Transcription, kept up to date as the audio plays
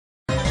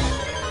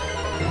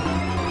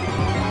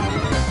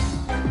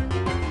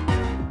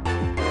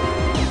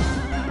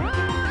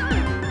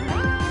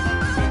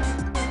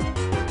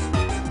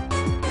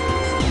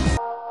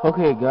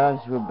Okay guys,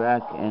 we're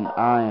back and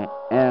I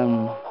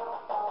am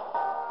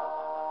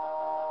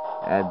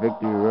at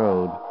Victory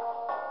Road.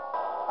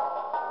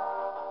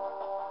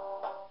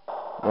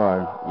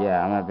 Or,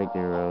 yeah, I'm at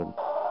Victory Road.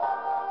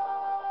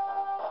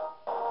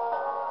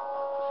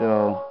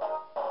 So,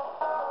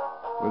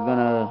 we're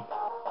gonna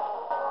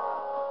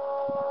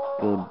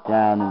go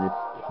down in this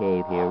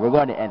cave here. We're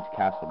going to Ed's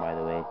Castle, by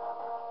the way.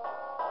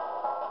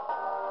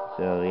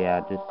 So, yeah,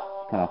 just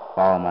kind of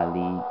follow my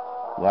lead.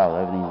 Wow,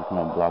 everything's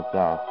kind of blocked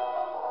off.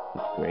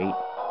 That's great.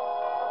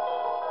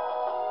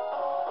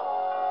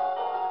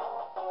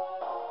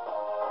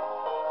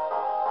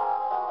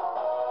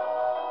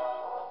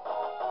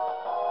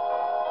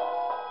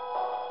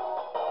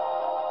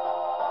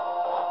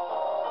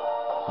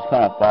 Just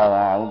kind of follow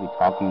along. I won't be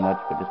talking much,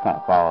 but just kind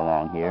of follow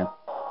along here.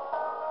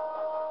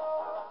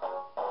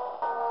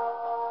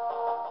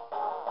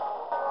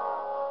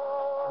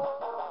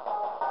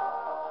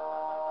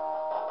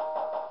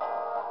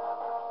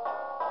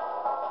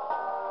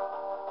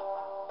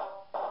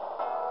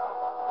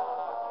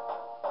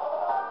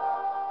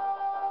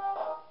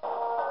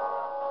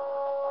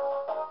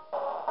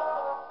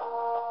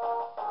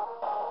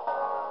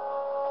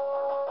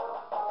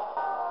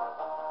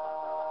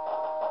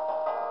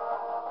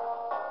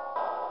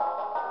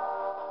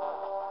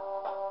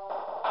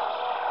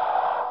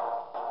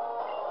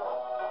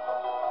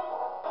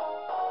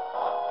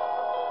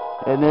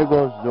 And there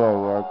goes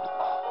Zoroark,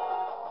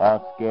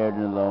 all scared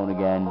and alone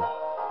again.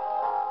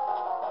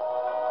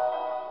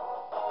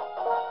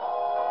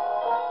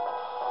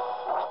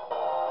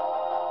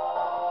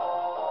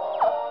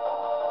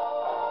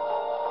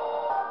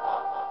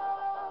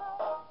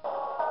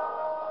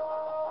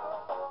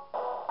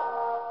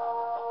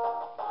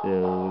 So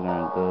we're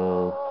gonna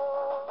go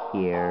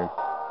here,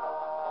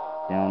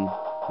 down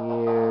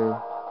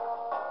here.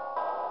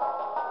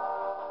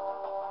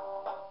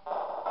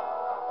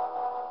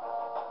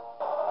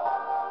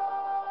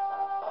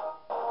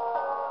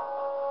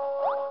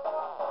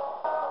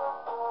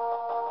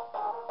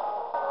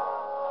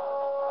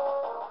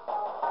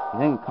 I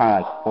think I'm kind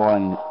of like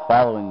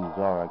following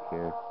Zoroark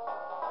here.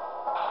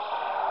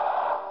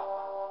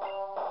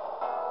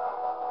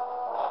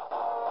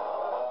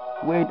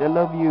 Wait, I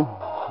love you.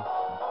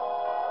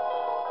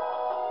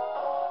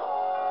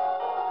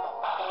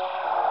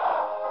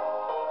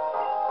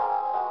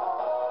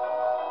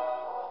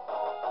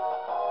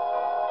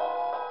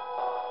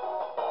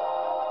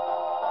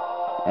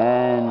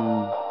 And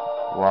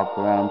walk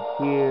around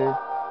here.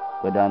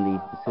 Go down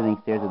these descending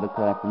stairs that look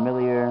kind of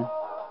familiar.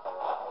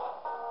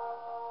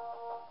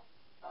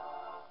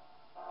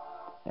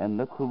 And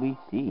look who we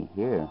see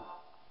here.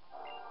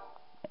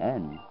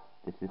 And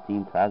this is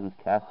Team Plasma's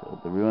castle.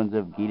 The ruins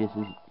of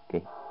Ghetsis,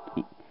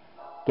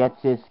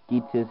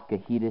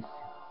 Gahitis,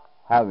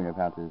 however you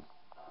pronounce his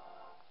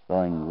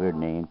spelling, weird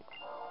name.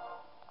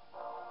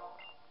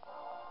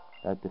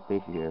 I have to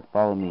face you here.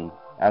 Follow me.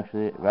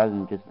 Actually, rather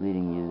than just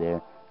leading you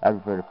there, I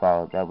prefer to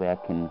follow. That way I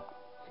can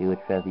see which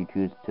path you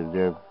choose to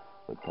observe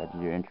what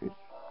catches your interest.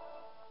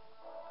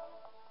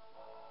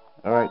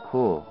 Alright,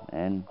 cool.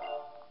 And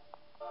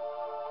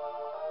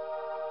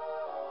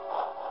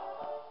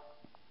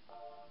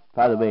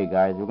by the way,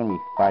 guys, we're gonna be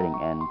fighting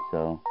N,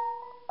 so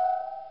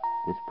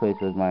this place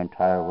was my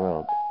entire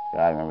world.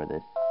 Yeah, I remember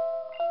this.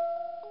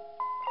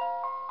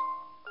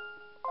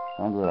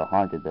 Sounds a little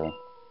haunted though.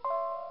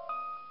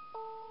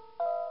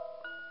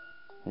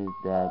 His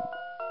dad.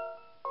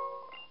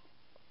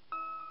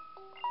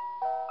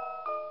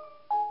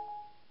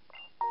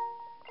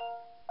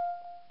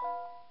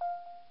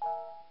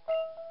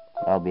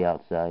 I'll be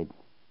outside.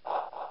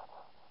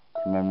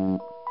 Too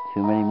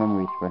many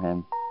memories for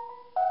him.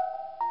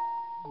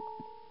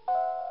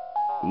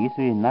 It used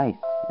to be nice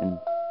and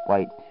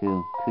white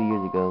too, 2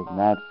 years ago.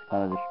 Now it's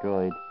kind of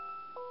destroyed.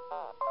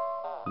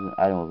 There's an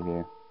item over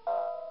here.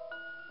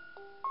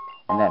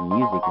 And that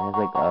music, it has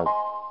like a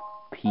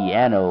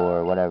piano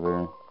or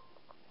whatever.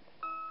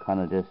 Kind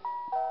of just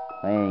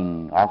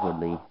playing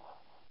awkwardly.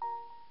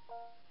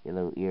 A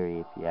little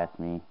eerie if you ask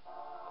me.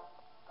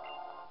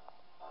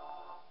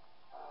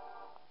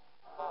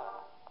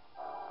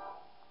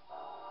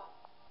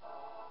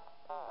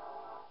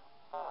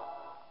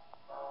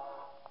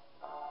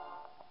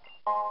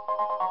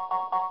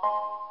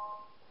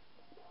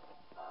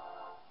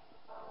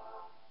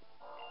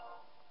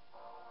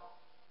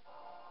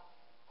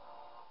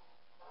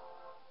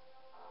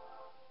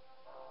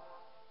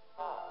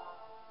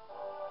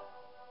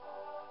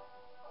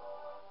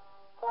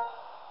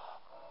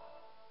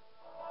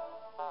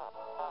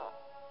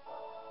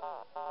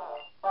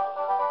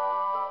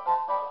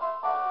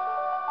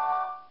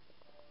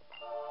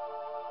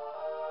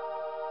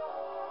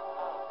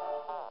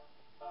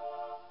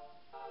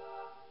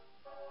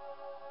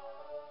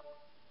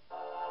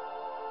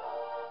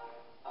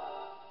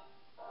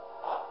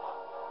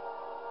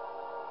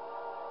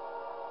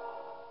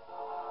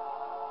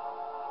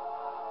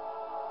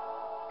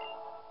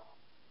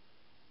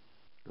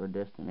 Or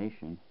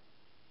destination.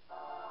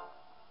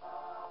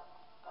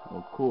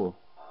 Oh, cool.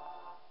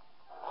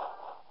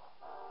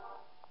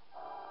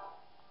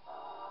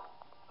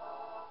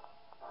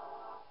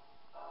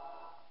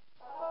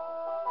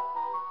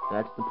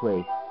 That's the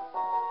place.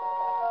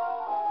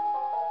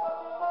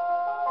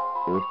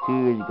 It was 2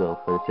 years ago.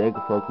 For the sake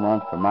of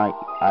Pokemon, for my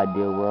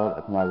ideal world,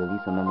 I put my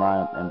release on the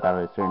line and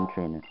battled a certain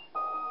trainer.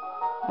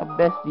 My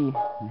bestie,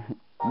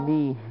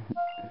 me,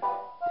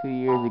 2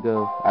 years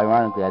ago.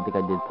 Ironically, I think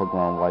I did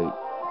Pokemon White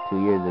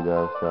 2 years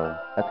ago, so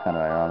that's kind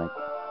of ironic.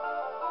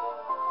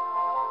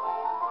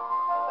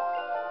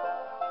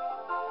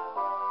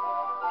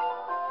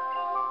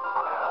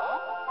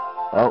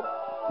 Oh,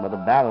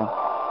 another battle.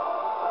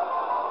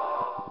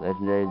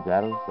 Legendary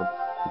battles. Let's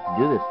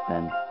do this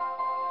then.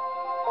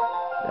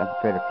 I'm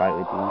prepared to fight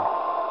with you.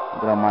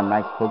 Get on my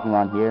nice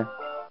Pokemon here.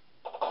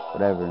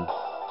 Whatever.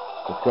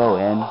 Let's go,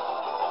 N.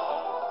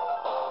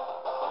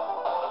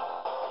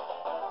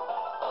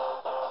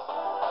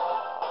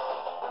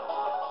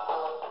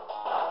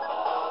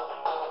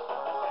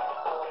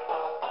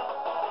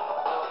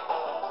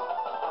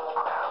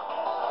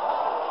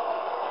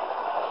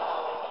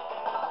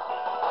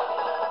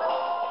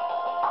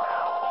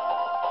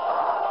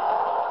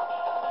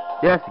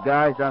 Yes,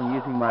 guys, I'm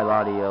using my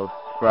Latios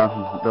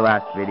from the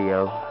last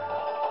video.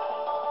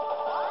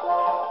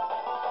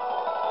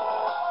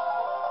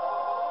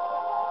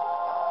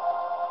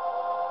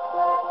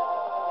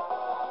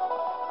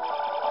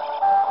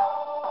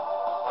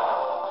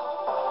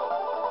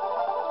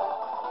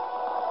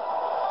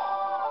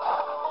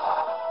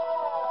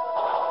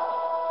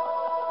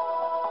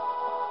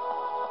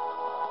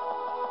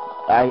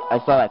 I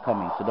saw that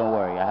coming, so don't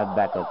worry. I have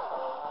backup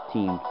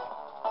teams.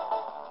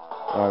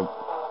 Or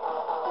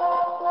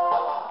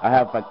I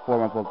have like 4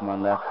 more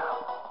Pokemon left.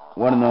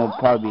 One of them will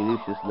probably be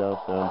Lucius though,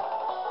 so.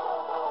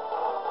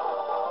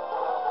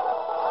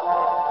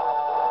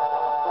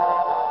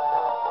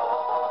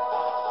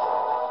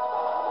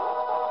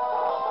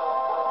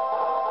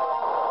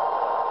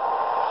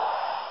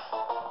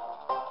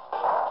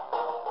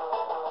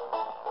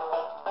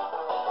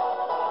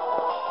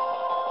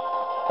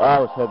 I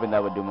was hoping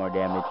that would do more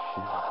damage.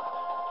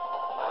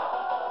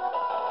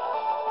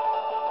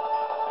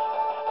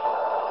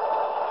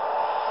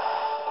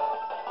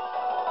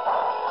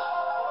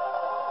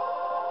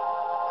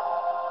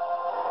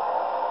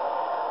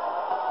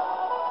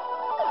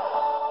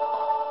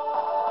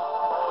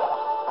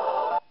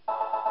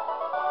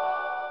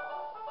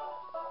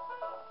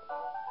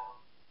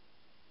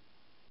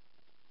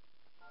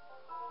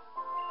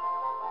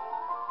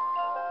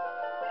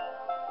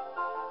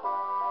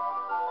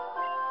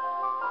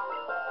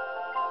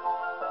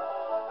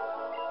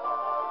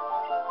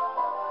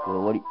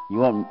 Well, what do you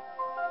want?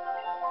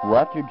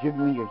 What? You're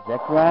giving me your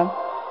Zekrom?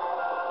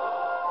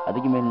 I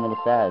think you made me a little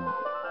sad.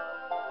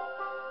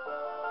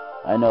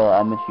 I know,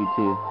 I'll miss you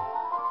too.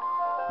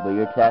 But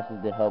your task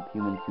is to help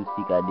humans who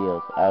seek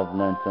ideals. I've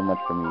learned so much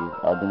from you.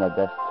 I'll do my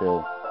best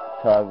to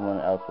tell everyone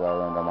else what I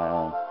learned on my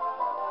own.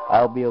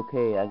 I'll be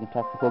okay. I can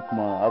talk to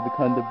Pokemon. I'll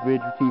become the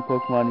bridge between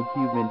Pokemon and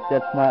humans.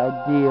 That's my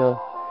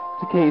ideal.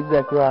 It's okay,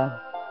 Zekrom.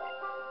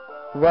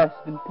 Rest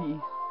in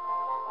peace.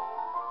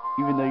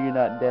 Even though you're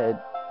not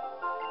dead.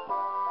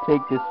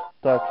 Take this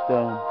Dark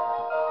Stone.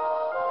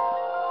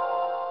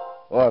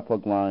 Or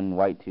Pokemon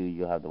White 2,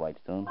 you'll have the White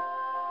Stone.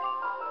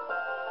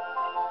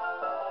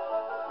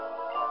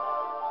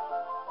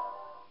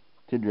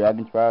 To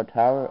Dragon Spiral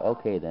Tower?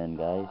 Okay then,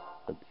 guys.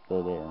 Let's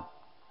go there.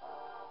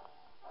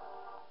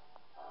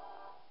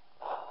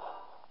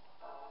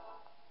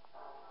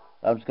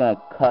 I'm just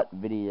gonna cut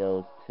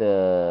videos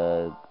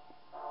to...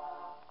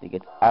 I think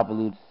it's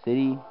Absolute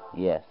City?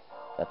 Yes,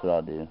 that's what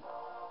I'll do.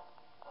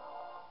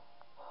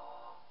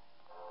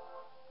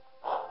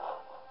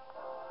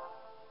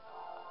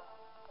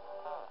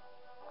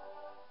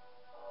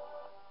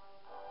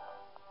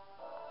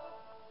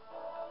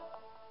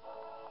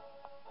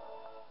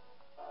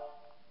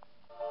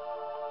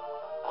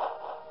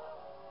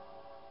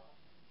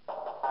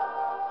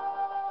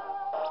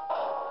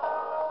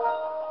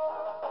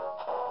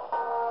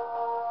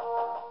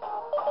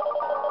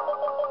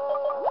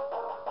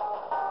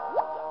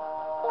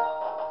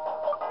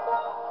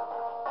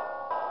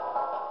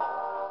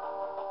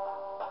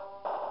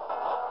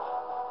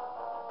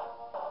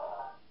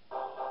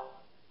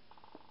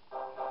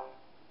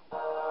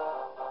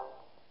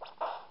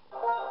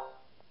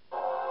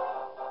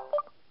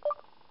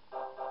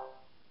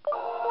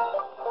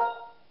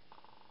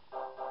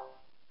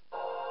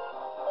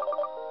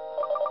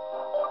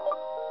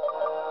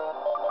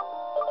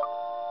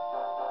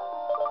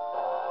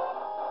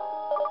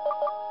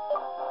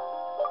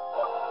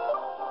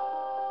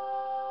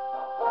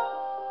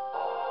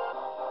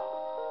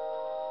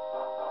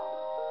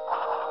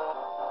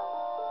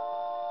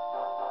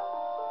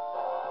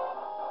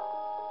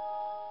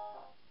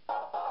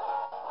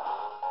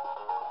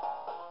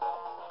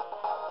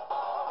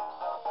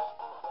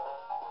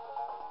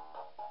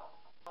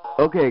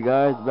 Okay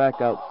guys, back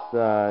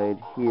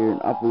outside here in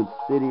Upwood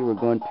City. We're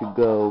going to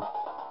go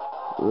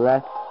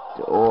left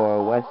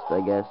or west,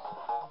 I guess.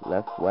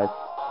 Left, west.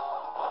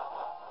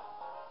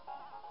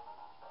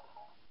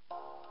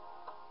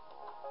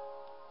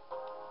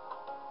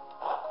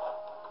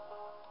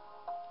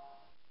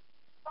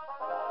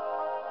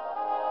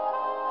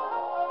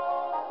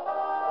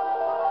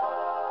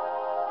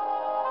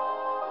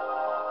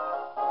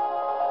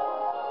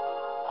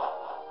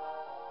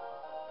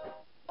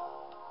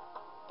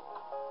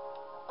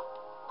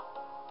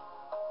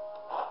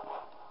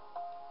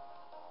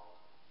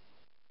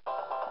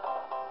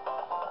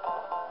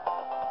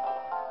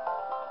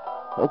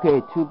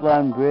 Okay, Two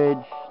Blind Bridge,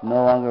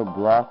 no longer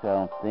blocked, I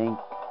don't think.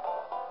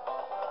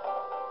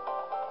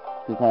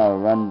 We kind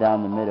of run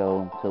down the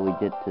middle until we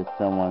get to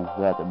someone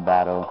who has to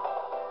battle.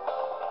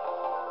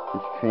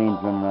 This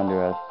train's running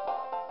under us.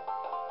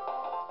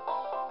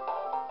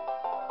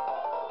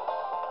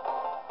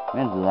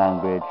 There's the long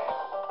bridge.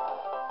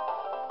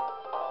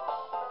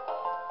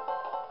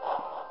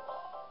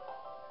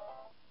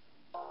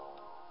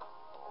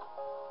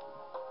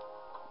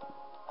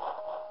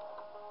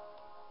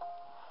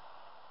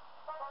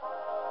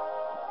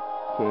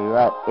 Okay,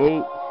 Route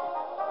 8.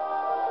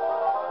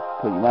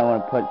 You might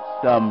want to put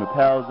some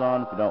repels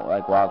on if you don't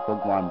like wild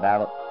Pokemon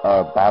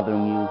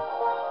bothering you.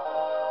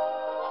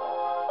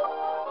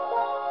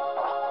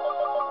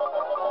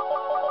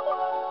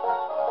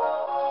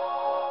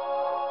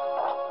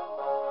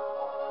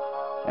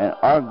 And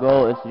our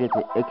goal is to get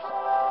to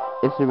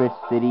Icarus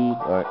City,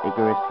 or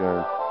Icarus,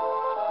 or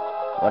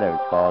whatever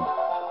it's called.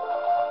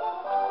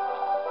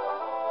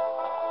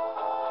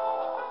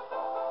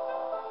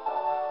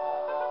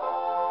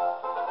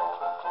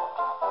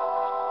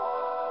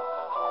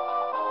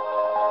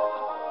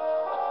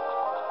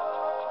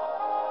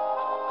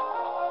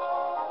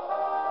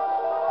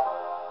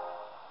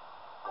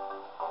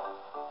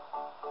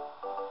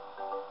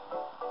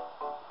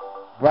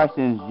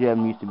 Bryson's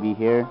gym used to be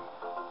here.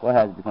 What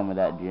has become of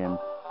that gym?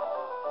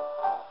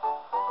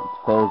 It's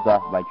closed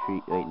off by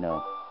tree. Wait,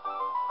 no.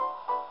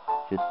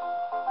 It just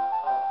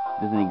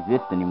doesn't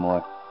exist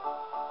anymore.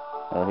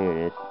 Oh, here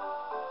it is.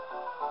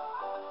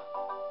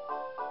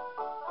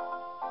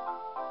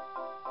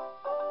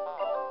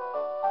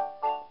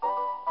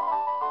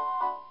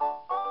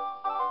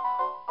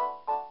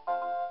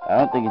 I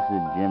don't think it's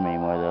a gym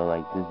anymore though.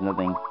 Like, there's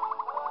nothing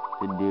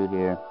to do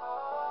here.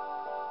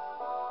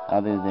 I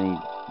don't think there's any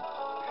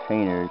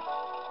trainers.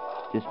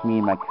 Just me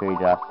and my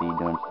curiosity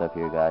doing stuff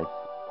here, guys.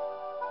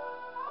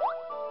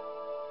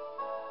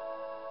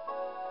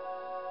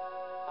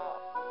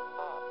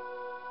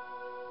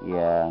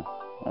 Yeah,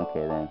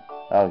 okay then.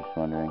 I was just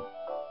wondering.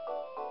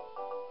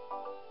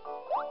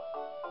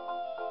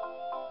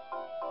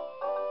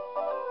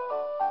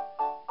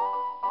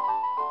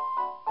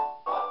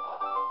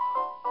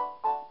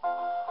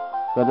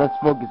 But let's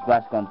focus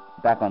back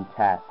on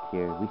task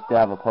here. We still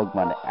have a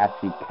Pokemon to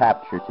actually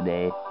capture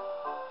today.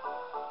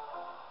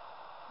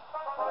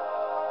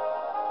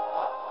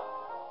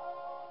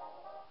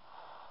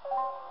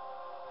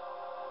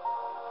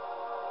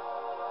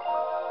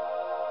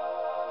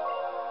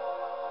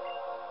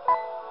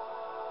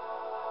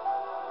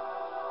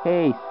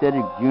 Hey,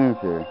 Cedric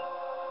Juniper.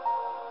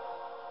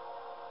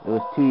 It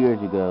was 2 years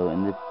ago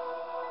in this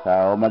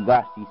tower. Oh my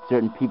gosh, these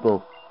certain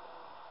people.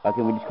 Why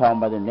can't we just call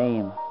them by their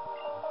name?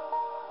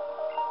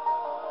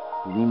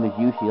 Lima's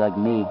Yushi like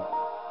me.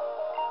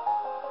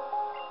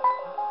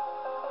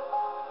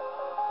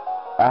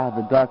 Ah,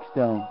 the Dark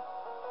Stone.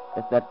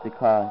 If that's the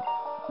cause,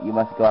 you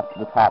must go up to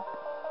the top,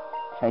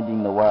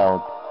 changing the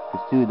world,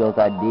 pursue those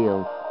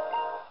ideals,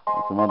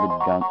 and some other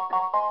junk.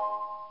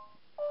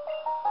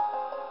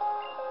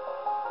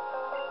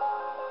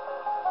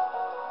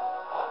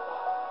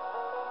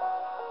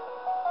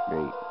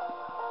 Great.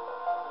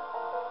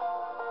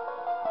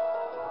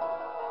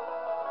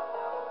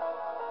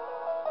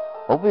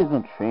 Hopefully there's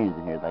no trainers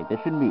in here. Like, there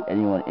shouldn't be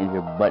anyone in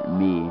here but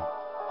me.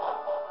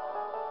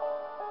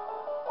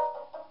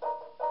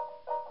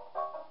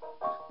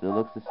 Still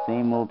looks the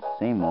same old,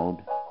 same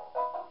old.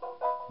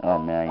 Oh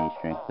man, I need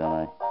strength, don't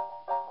I?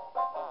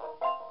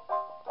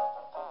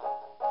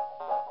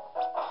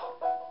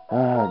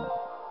 Ah,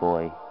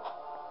 boy.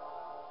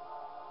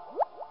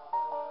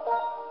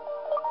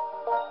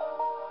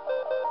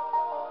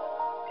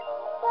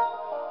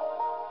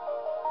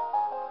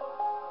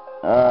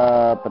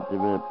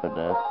 But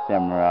the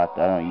Samurott,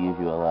 I don't use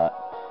you a lot.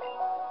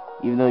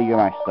 Even though you're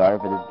my starter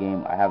for this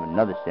game, I have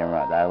another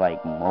Samurott that I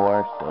like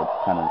more, so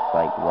it's kind of just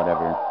like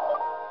whatever.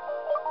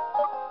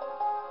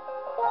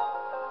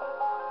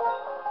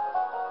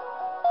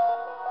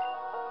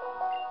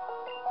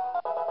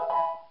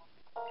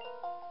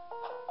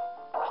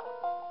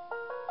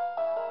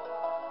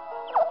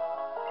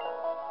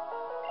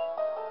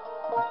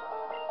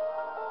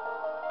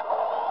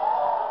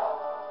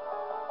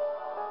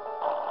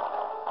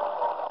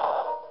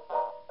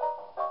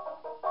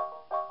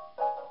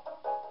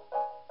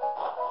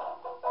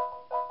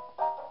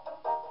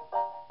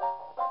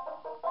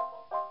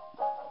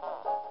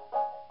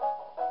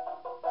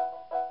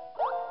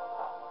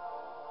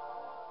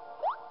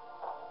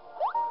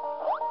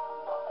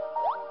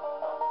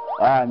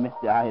 Ah, I missed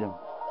the item.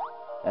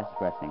 That's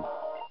depressing.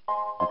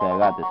 Okay, I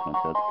got this one,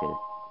 so it's okay.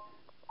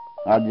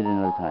 I'll do it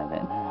another time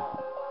then.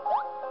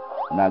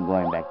 I'm not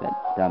going back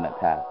down that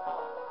path.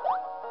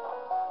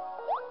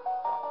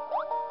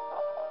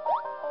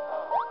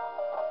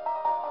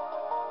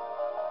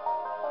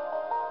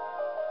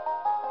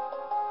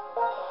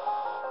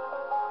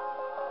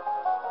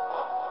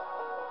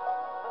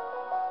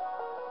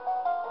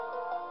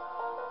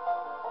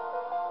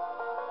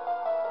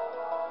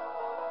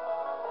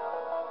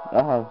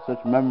 Oh,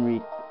 such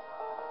memories.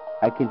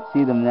 I can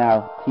see them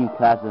now. Team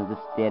Classic is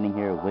just standing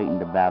here waiting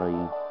to battle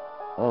you.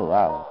 Oh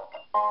wow.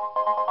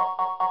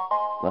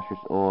 Lustrous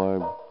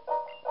Orb.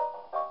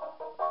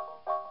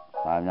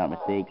 If I'm not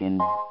mistaken.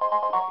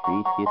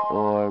 Treacious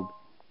Orb.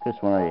 This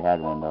one already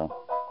had one though.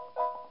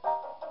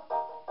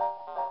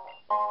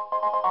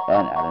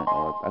 And Adamant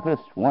Orb. I could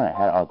have sworn I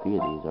had all three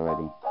of these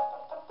already.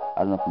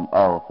 I don't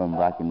know from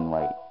Black and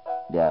White.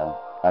 Yeah,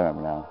 I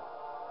remember now.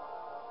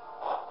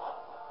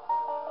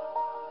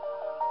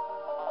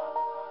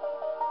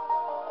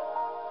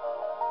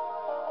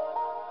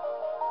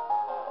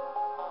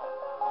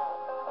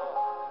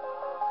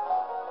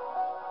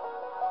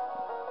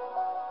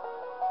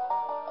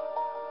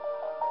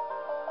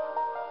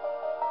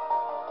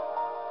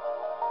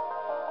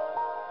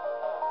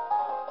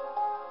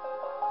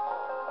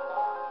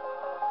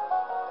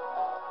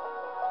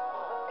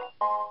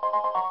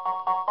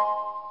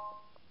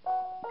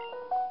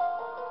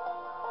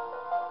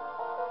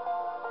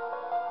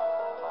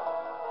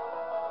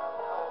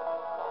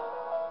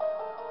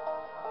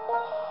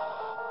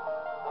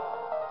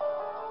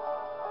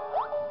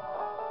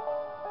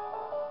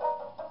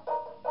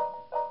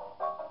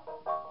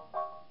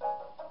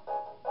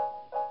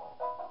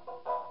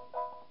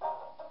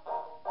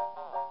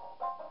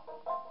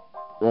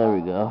 There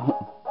we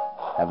go.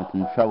 Having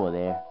some trouble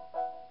there.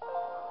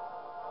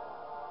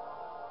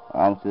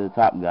 Almost to the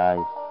top, guys.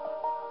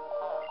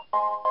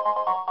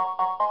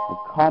 The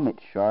Comet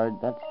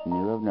Shard, that's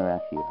new. I've never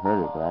actually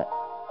heard of that.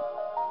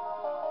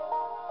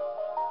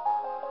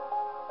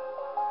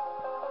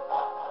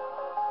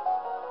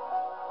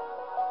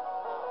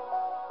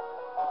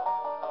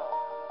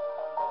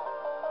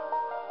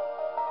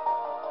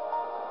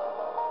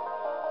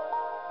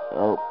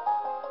 Oh.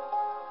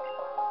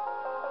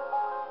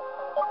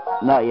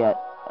 Not yet.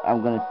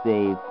 I'm gonna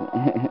save.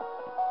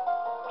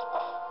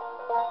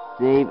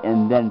 Save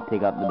and then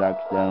pick up the Dark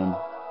Stone.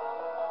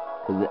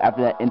 Because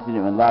after that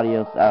incident with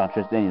Latios, I don't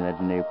trust any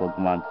legendary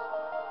Pokemon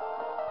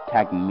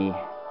attacking me.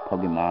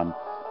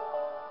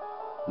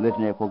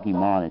 Legendary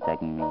Pokemon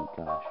attacking me,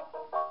 gosh.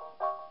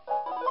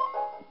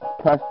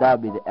 Plus, that'll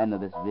be the end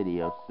of this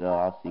video, so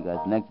I'll see you guys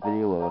next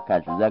video where we'll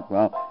catch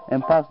Zekrom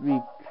and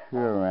possibly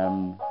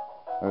Kurim,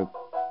 or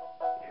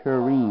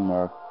Kurim,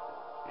 or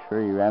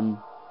Kurirem.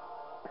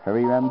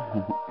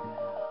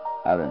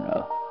 I don't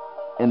know.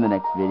 In the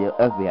next video,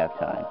 if we have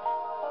time.